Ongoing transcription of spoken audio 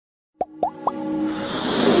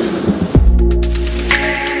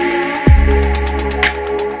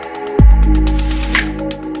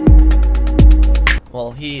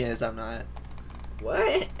He is, I'm not.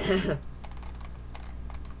 What?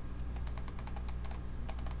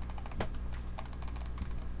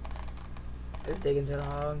 It's taking too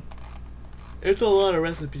long. It's a lot of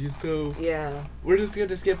recipes, so Yeah. we're just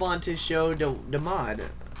gonna skip on to show the mod.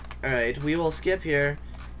 Alright, we will skip here,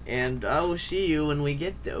 and I will see you when we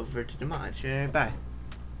get over to the mod. Sure, bye.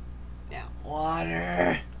 Now.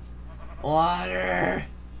 Water! Water!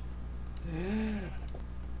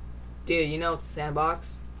 Dude, you know it's a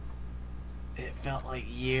sandbox? It felt like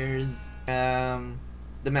years. The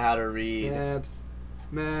map. How to read. Maps.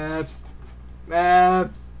 Maps.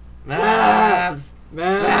 Maps. Maps!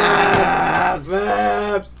 Maps.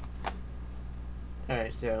 Maps.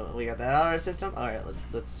 Alright, so we got that out of our system. Alright,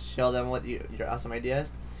 let's show them what your awesome idea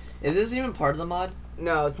is. Is this even part of the mod?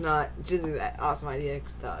 No, it's not. Just an awesome idea I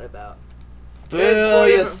thought about. Boo,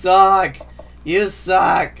 There's you suck! You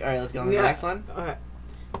suck! Alright, let's go on to the next one. Okay.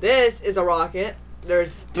 This is a rocket.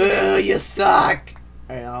 There's Boo, you suck!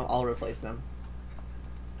 Alright, I'll replace them.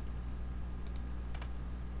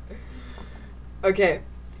 Okay.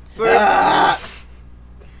 First. Ah!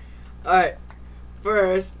 Alright.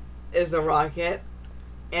 First is a rocket.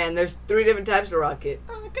 And there's 3 different types of rocket.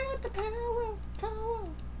 I got the power, power.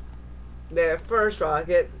 The first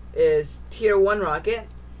rocket is Tier 1 rocket.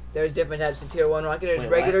 There's different types of Tier 1 rocket. There's Wait,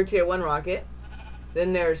 regular what? Tier 1 rocket.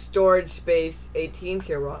 Then there's Storage Space 18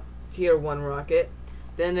 Tier 1 rocket.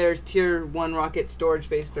 Then there's Tier 1 rocket Storage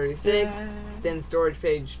Space 36. Then Storage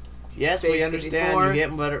Page Yes, Space we understand. 54. You get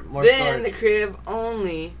more Then storage. the Creative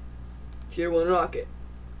Only Tier 1 rocket.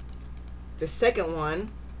 The second one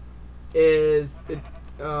is the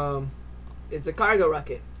cargo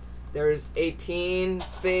rocket. There's 18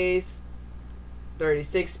 space,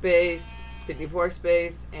 36 space, 54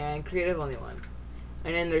 space, and Creative Only one.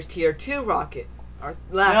 And then there's Tier 2 rocket. Our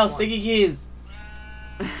last No, one. sticky keys.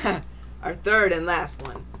 Our third and last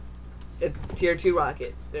one. It's Tier 2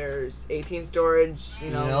 rocket. There's 18 storage,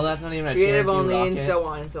 you know that's not even a Creative tier 2 Only, rocket. and so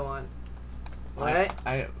on and so on. What?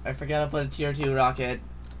 I forgot to put a tier 2 rocket.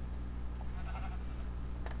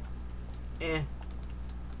 Eh.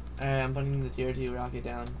 Alright, I'm putting the tier 2 rocket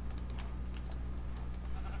down.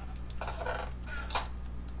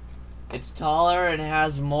 It's taller and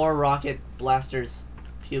has more rocket blasters.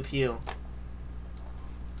 Pew pew.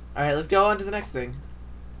 Alright, let's go on to the next thing.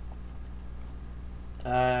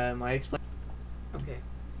 I explain. Okay.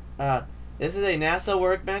 This is a NASA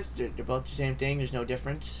workbench. They're both the same thing. There's no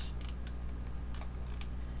difference.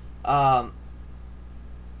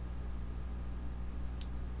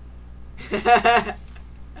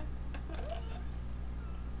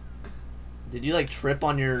 Did you like trip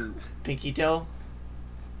on your pinky toe?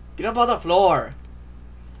 Get up on the floor.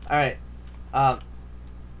 Alright.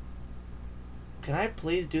 Can I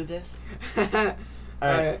please do this?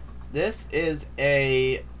 Alright. This is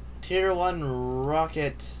a Tier 1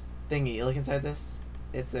 rocket thingy. You look inside this.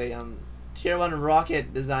 It's a Tier 1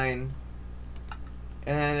 rocket design.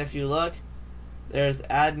 And then if you look, there's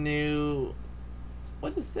add new.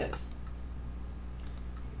 What is this?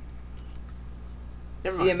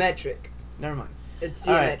 Never mind. Geometric. Never mind. It's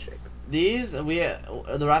All right. geometric. These the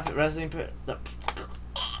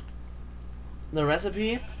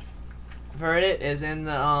recipe for it is in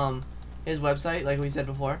the his website, like we said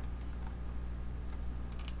before.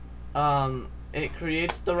 It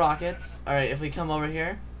creates the rockets. All right, if we come over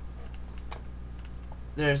here,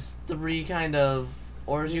 there's 3 kind of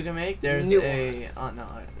ores you can make. There's New a no,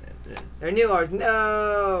 They're new ores.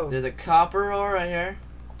 No. there's a copper ore right here.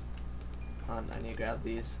 I need to grab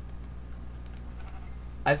these.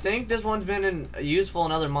 I think this one's been useful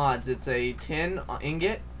in other mods. It's a tin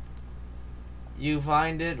ingot. You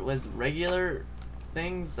find it with regular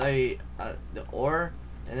things, the ore,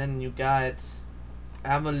 and then you got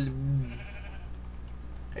how do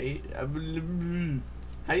you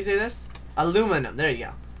say this? Aluminum. There you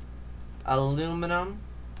go. Aluminum.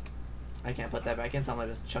 I can't put that back in, so I'm gonna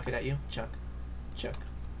just chuck it at you. Chuck, chuck,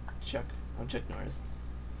 chuck. I'm Chuck Norris.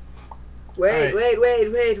 Wait, Alright.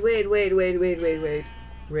 wait.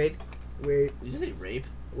 Did you say rape?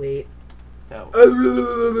 Wait. Oh.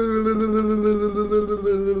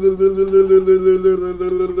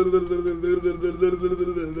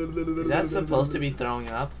 Is that supposed to be throwing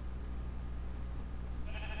up?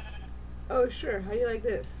 Oh, sure. How do you like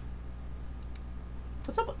this?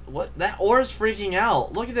 What's up? What? That ore's freaking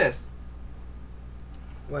out. Look at this.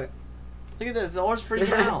 What? Look at this. The ore's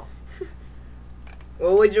freaking out.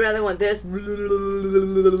 Well, would you rather want this?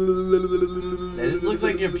 This looks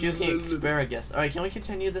like you're puking asparagus. Alright, can we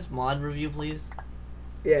continue this mod review, please?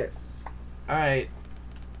 Yes. Alright.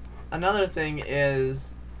 Another thing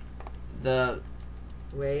is the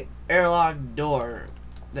Wait. airlock door.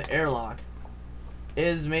 the airlock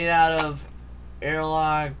is made out of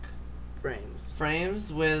airlock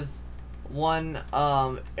frames with one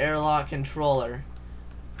airlock controller.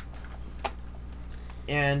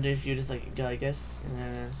 And if you just like go like this,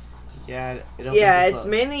 yeah, it opens Yeah, and it's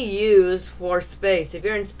closes. mainly used for space. If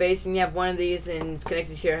you're in space and you have one of these and it's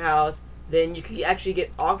connected to your house, then you can actually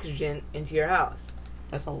get oxygen into your house.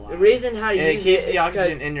 That's a lot. The reason how to use it keeps is the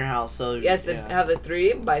oxygen 'cause in your house, so yes, yeah. have a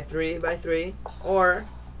 3x3x3, or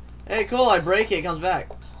Hey, cool! I break it, it comes back.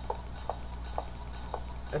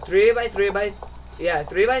 a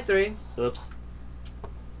 3x3. Oops.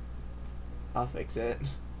 I'll fix it.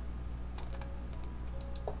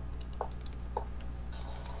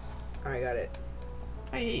 Alright, got it.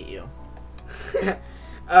 I hate you.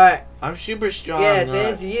 Alright. I'm super strong. Yes, and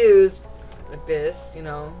it's used like this. You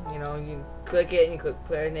click it and you click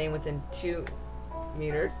player name within 2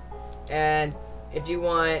 meters, and if you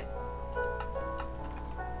want,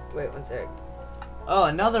 wait 1 sec. Oh,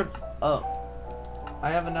 I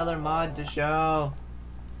have another mod to show.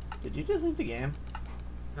 Did you just leave the game?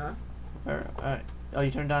 Huh? Alright. Oh, you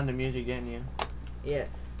turned on the music, didn't you?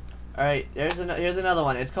 Yes. Alright, here's another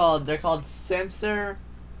one. They're called sensor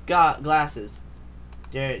glasses.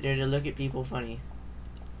 They're to look at people funny.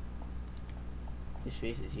 His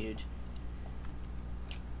face is huge.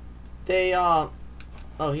 They oh,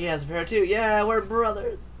 he has a pair too. Yeah, we're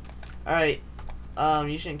brothers. Alright.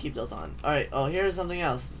 You shouldn't keep those on. Alright, oh, here's something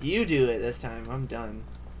else. You do it this time. I'm done.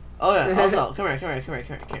 Oh yeah, also, come here.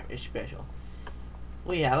 You're special.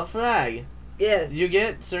 We have a flag. Yes. You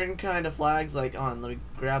get certain kind of flags, like, let me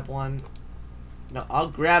grab one. No, I'll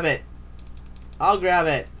grab it.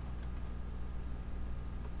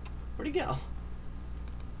 Where'd he go?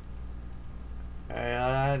 Alright,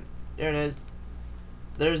 hold on. There it is.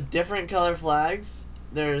 There's different color flags.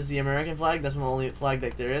 There's the American flag, that's the only flag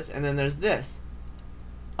like there is. And then there's this.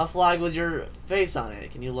 A flag with your face on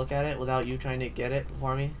it. Can you look at it without you trying to get it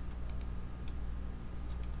for me?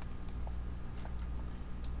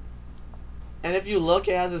 And if you look,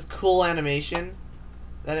 it has this cool animation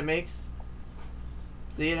that it makes.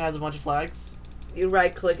 See, it has a bunch of flags. You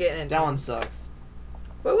right click it and That one sucks.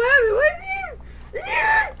 What happened?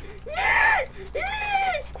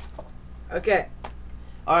 Okay.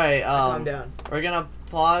 Alright, Calm down. we're gonna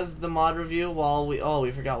pause the mod review while we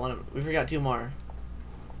forgot 2 more.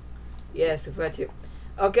 Yes, we forgot to.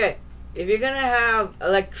 Okay, if you're gonna have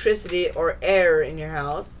electricity or air in your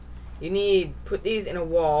house, you need put these in a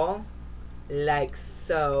wall, like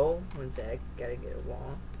so. 1 sec, gotta get a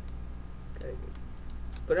wall.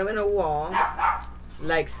 Put them in a wall,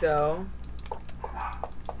 like so.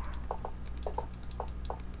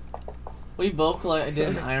 We both did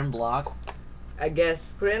an iron block. I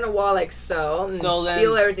guess put it in a wall like so, and So then-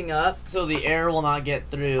 seal everything up. So the air will not get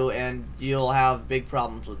through and you'll have big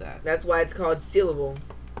problems with that. That's why it's called sealable.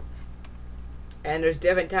 And there's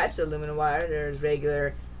different types of aluminum wire. There's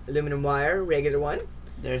regular aluminum wire, regular one.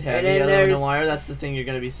 There's And heavy then aluminum there's- wire, that's the thing you're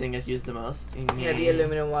going to be seeing us use the most. Heavy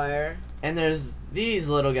aluminum wire. And there's these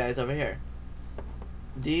little guys over here.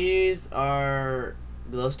 These are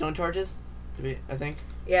glowstone torches, I think.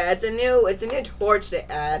 Yeah, it's a new torch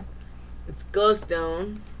to add. It's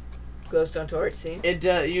glowstone torch. See?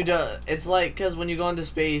 It's like, because when you go into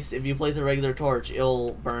space, if you place a regular torch,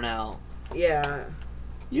 it'll burn out. Yeah.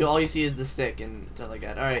 All you see is the stick and stuff like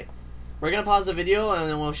that. Alright. We're gonna pause the video and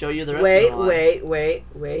then we'll show you the rest of the mod. Wait. Whee!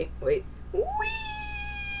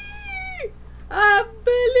 I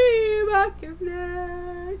believe I can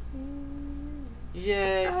fly.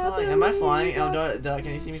 Yay, flying. Am I flying?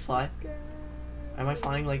 Can you see me fly? Am I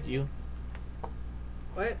flying like you?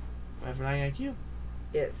 What? Am I flying like you?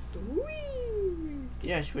 Yes. Whee!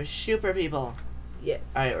 Yes, we're super people.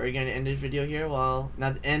 Yes. Alright, we're gonna end this video here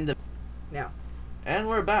not end the... Now. And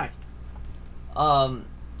we're back.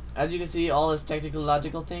 As you can see, all this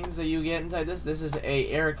technological things that you get inside this is a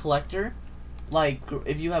air collector. Like,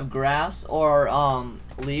 if you have grass or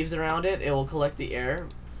leaves around it, it will collect the air.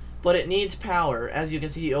 But it needs power, as you can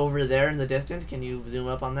see over there in the distance. Can you zoom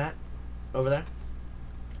up on that? Over there?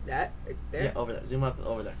 That right there? Yeah, over there. Zoom up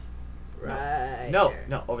over there. Right. No, there.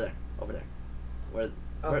 no, over there. Over there. Where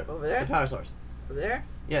over there? the power source. Over there?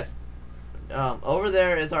 Yes. Over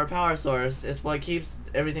there is our power source. It's what keeps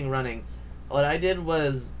everything running. What I did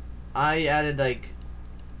was I added, like,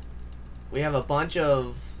 we have a bunch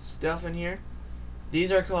of stuff in here.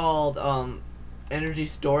 These are called energy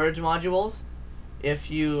storage modules.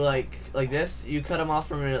 If you like this, you cut them off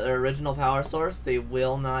from their original power source, they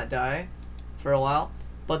will not die for a while.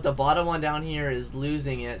 But the bottom one down here is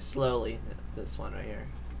losing it slowly. This one right here,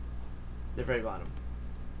 the very bottom.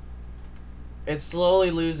 It's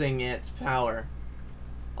slowly losing its power.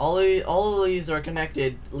 all of these are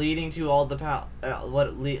connected, leading to all the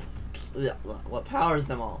what powers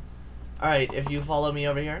them all. All right, if you follow me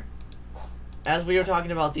over here, as we were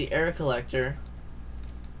talking about the air collector,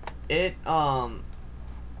 it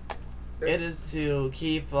is to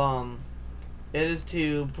keep it is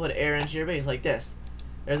to put air into your base like this.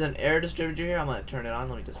 There's an air distributor here. I'm gonna turn it on.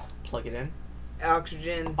 Let me just plug it in.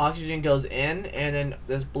 Oxygen. Oxygen goes in, and then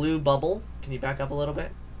this blue bubble. Can you back up a little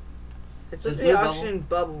bit? It's supposed to be oxygen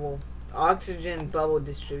bubble. Oxygen bubble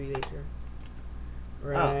distributor.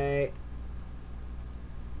 Right.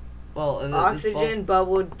 Oh. Well, oxygen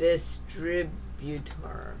bubble distributor.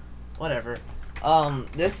 Whatever.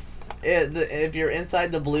 If you're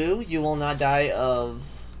inside the blue, you will not die of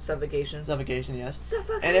suffocation. Suffocation, yes.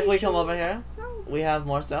 Suffocation. And if we come over here, we have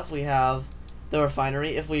more stuff. We have the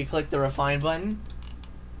refinery. If we click the refine button,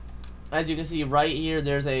 as you can see right here,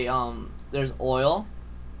 there's a there's oil.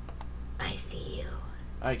 I see you.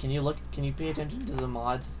 All right, can you pay attention to the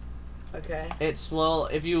mod? Okay. It's slow.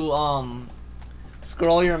 If you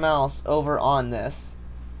scroll your mouse over on this,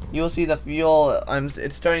 you'll see the fuel.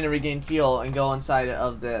 It's starting to regain fuel and go inside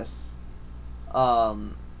of this.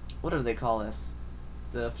 What do they call this?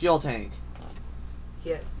 The fuel tank.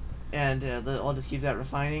 Yes. And I'll just keep that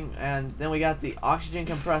refining. And then we got the oxygen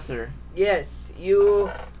compressor. Yes,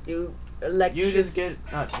 you electric. You just get.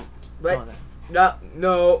 But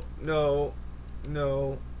no.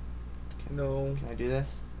 Can I do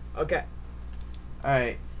this? Okay. All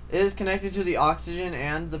right. It is connected to the oxygen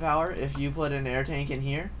and the power. If you put an air tank in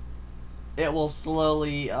here, it will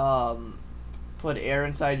slowly put air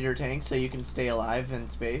inside your tank so you can stay alive in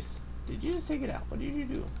space. Did you just take it out? What did you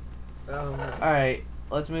do? All right,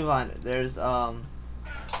 let's move on. There's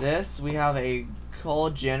this. We have a coal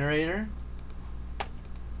generator.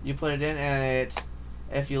 You put it in, and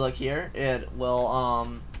if you look here, it will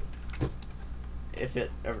if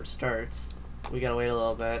it ever starts. We gotta wait a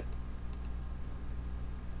little bit.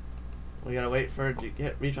 We gotta wait for it to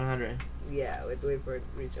reach 100. Yeah, we have to wait for it to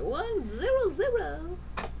reach 100.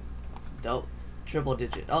 Dope. Triple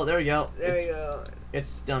digit. Oh, there we go. There we go. It's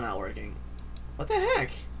still not working. What the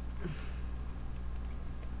heck?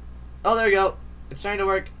 Oh, there we go. It's starting to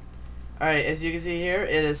work. Alright, as you can see here,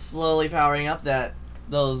 it is slowly powering up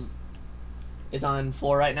it's on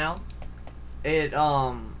 4 right now.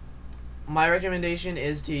 My recommendation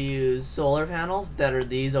is to use solar panels that are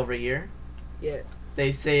these over here. Yes.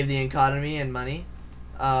 They save the economy and money.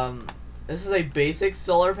 This is a basic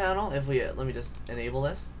solar panel. If we let me just enable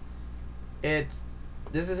this. This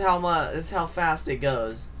is how fast it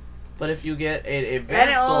goes. But if you get a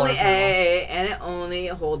advanced solar panel, and it only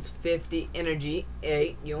holds 50 energy.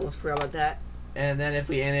 You almost forgot about that. And then if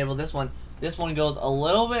we enable this one goes a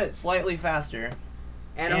little bit slightly faster.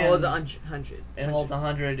 And it holds 100. It holds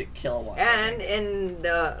 100 kilowatts. And in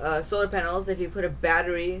the solar panels, if you put a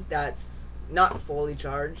battery that's not fully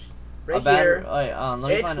charged, right here,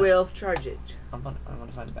 it will charge it. I'm gonna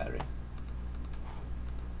find a battery.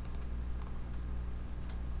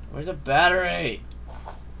 Where's the battery?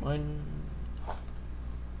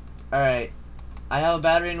 Alright. I have a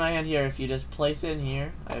battery in my hand here. If you just place it in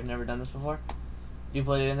here, I have never done this before. You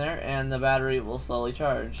put it in there, and the battery will slowly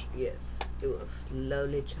charge. Yes, it will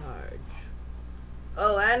slowly charge.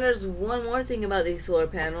 Oh, and there's one more thing about these solar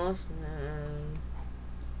panels.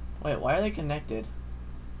 Wait, why are they connected?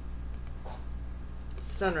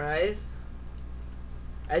 Sunrise.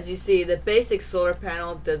 As you see, the basic solar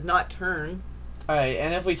panel does not turn. Alright,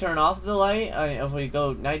 and if we turn off the light, if we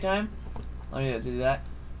go nighttime, let me do that.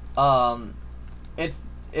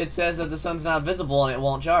 It says that the sun's not visible and it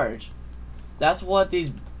won't charge. That's what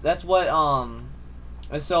is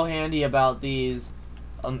so handy about these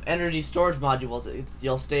energy storage modules.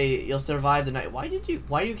 You'll survive the night. Why do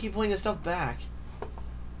you keep putting this stuff back?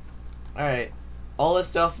 Alright. All this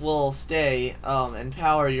stuff will stay and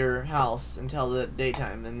power your house until the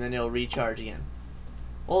daytime, and then it'll recharge again.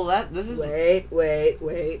 Well, this is... Wait.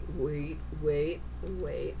 We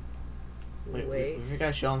forgot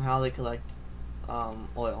to show them how they collect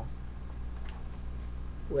oil.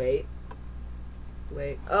 Wait.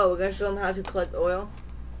 Oh, we're gonna show them how to collect oil?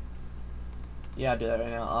 Yeah, I'll do that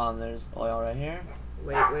right now. There's oil right here.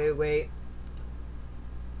 Wait.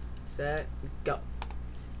 Set, go.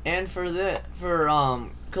 And for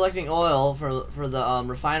collecting oil for the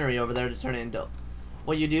refinery over there to turn it into,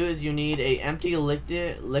 what you do is you need a empty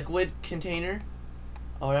liquid container,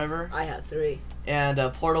 or whatever. I have 3. And a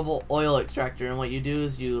portable oil extractor. And what you do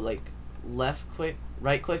is you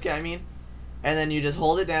right click, and then you just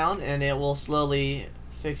hold it down, and it will slowly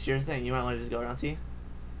fix your thing. You might want to just go around, see?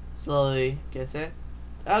 Slowly gets it.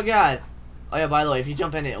 Oh god. Oh yeah, by the way, if you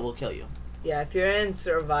jump in it will kill you. Yeah, if you're in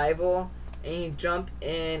survival and you jump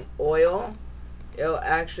in oil, it'll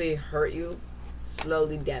actually hurt you,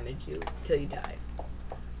 slowly damage you till you die.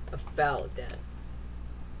 A foul death.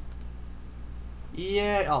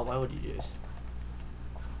 Yeah. Oh, why would you do this?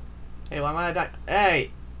 Hey, why am I die?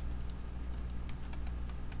 Hey.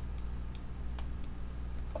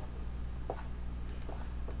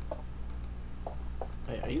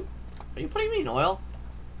 Wait, are you putting me in oil?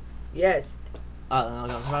 Yes. Oh, then I'll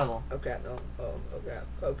go survival. Oh crap! No. Oh crap!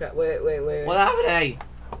 Oh crap! Wait. What happened? Hey.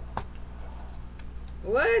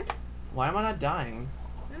 What? Why am I not dying?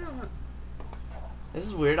 I don't know. This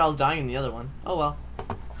is weird. I was dying in the other one. Oh well.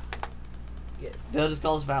 Yes. They'll just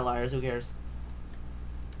call us fat liars. Who cares?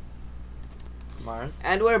 Mars.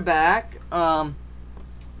 And we're back. We're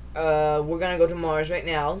gonna go to Mars right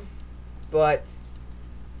now, but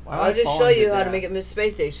Why am I'll I just show falling you to how to death? make a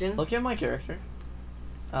space station. Look at my character.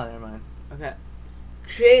 Oh, never mind. Okay.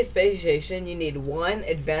 Create a space station. You need 1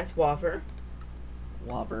 advanced wafer.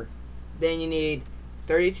 Whopper. Then you need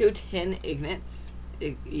 32 tin ignots,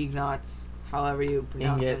 however you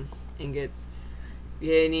pronounce them. Ingots.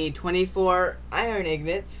 You need 24 iron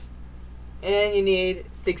ingots, and you need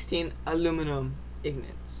 16 aluminum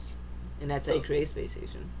ingots. And that's how you create a space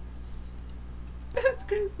station. That's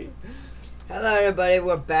crazy. Hello everybody,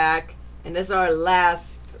 we're back, and this is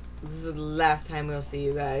the last time we'll see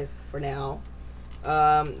you guys for now.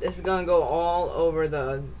 This is gonna go all over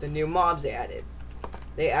the new mobs they added.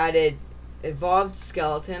 They added evolved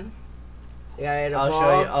skeleton. They added I'll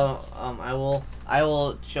evolved, show you. I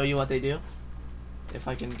will show you what they do. If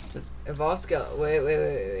I can just. evolved skeleton.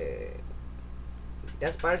 Wait.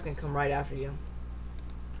 That spider's gonna come right after you.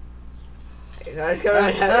 Spider's coming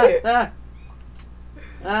right after you.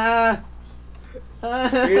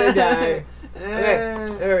 You're gonna die.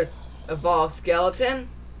 Okay, there's evolved skeleton.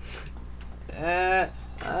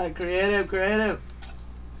 Creative.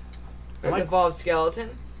 There's evolved skeleton.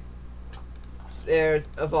 There's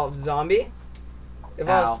evolved zombie.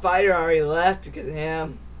 Evolved Ow. spider already left because of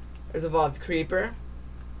him. There's evolved creeper.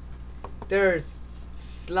 There's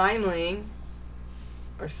slimeling.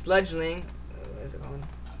 Or sludgeling. What is it called?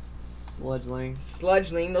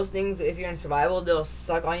 Sludgeling. Those things, if you're in survival, they'll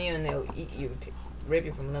suck on you and they'll eat you. Rip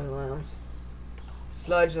you from limb to limb.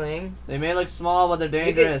 Sludgeling. They may look small, but they're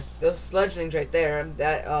dangerous. Those sludgelings right there.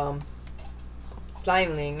 That,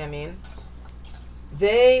 slimeling, I mean.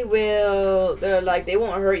 They won't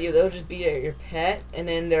hurt you. They'll just be your pet. And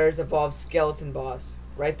then there's evolved skeleton boss.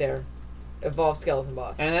 Right there. Evolved skeleton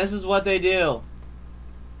boss. And this is what they do.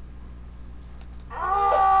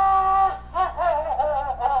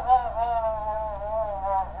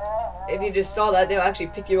 If you just saw that, they'll actually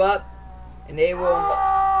pick you up. And they will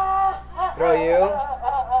throw you.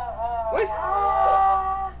 What?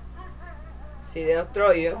 See, they'll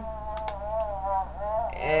throw you.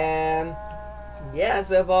 And yeah, it's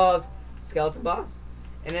the evolved skeleton boss.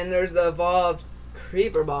 And then there's the evolved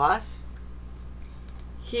creeper boss.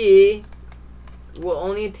 He will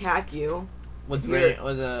only attack you With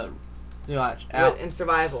a watch. Ow. in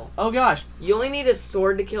survival. Oh gosh. You only need a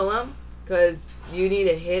sword to kill him, because you need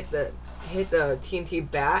to hit the TNT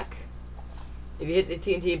back. If you hit the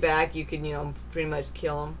TNT back, you can, pretty much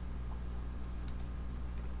kill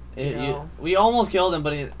him. We almost killed him,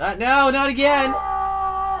 but no, not again.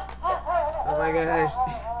 Oh my gosh.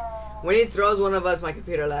 When he throws one of us, my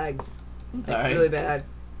computer lags. Sorry. Really bad.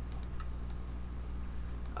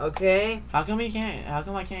 Okay. How come I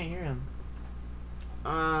can't hear him?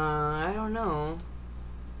 I don't know.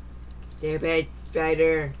 Stupid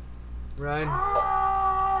spider. Run.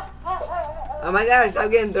 Oh my gosh,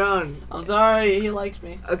 I'm getting thrown. I'm sorry, he likes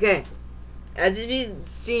me. Okay. As you've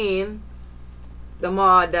seen, the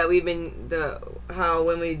mod that when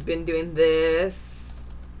we've been doing this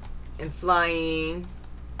and flying,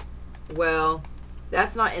 well,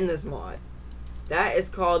 that's not in this mod. That is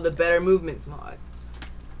called the Better Movements mod.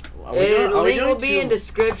 The link will be in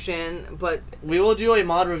description, but we will do a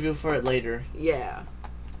mod review for it later. yeah.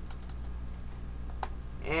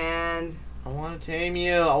 And I want to tame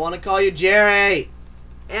you. I want to call you Jerry.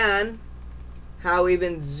 and how we've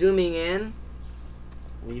been zooming in.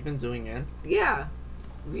 We've been zooming in. Yeah,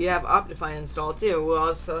 we have Optifine installed too. We'll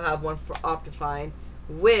also have one for Optifine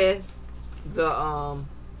with the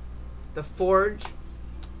Forge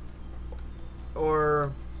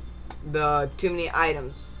or the Too Many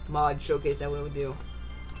Items mod showcase that we would do.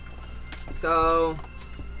 So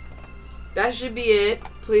that should be it.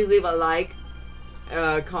 Please leave a like,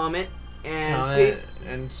 comment, and please,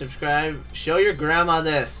 and subscribe. Show your grandma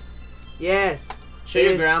this. yes. Show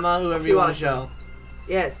your grandma, whoever you want to show.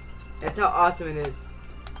 Yes, that's how awesome it is.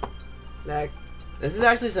 Like, This is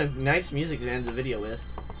actually some nice music to end the video with.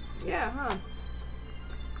 Yeah, huh?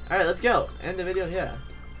 Alright, let's go. End the video here.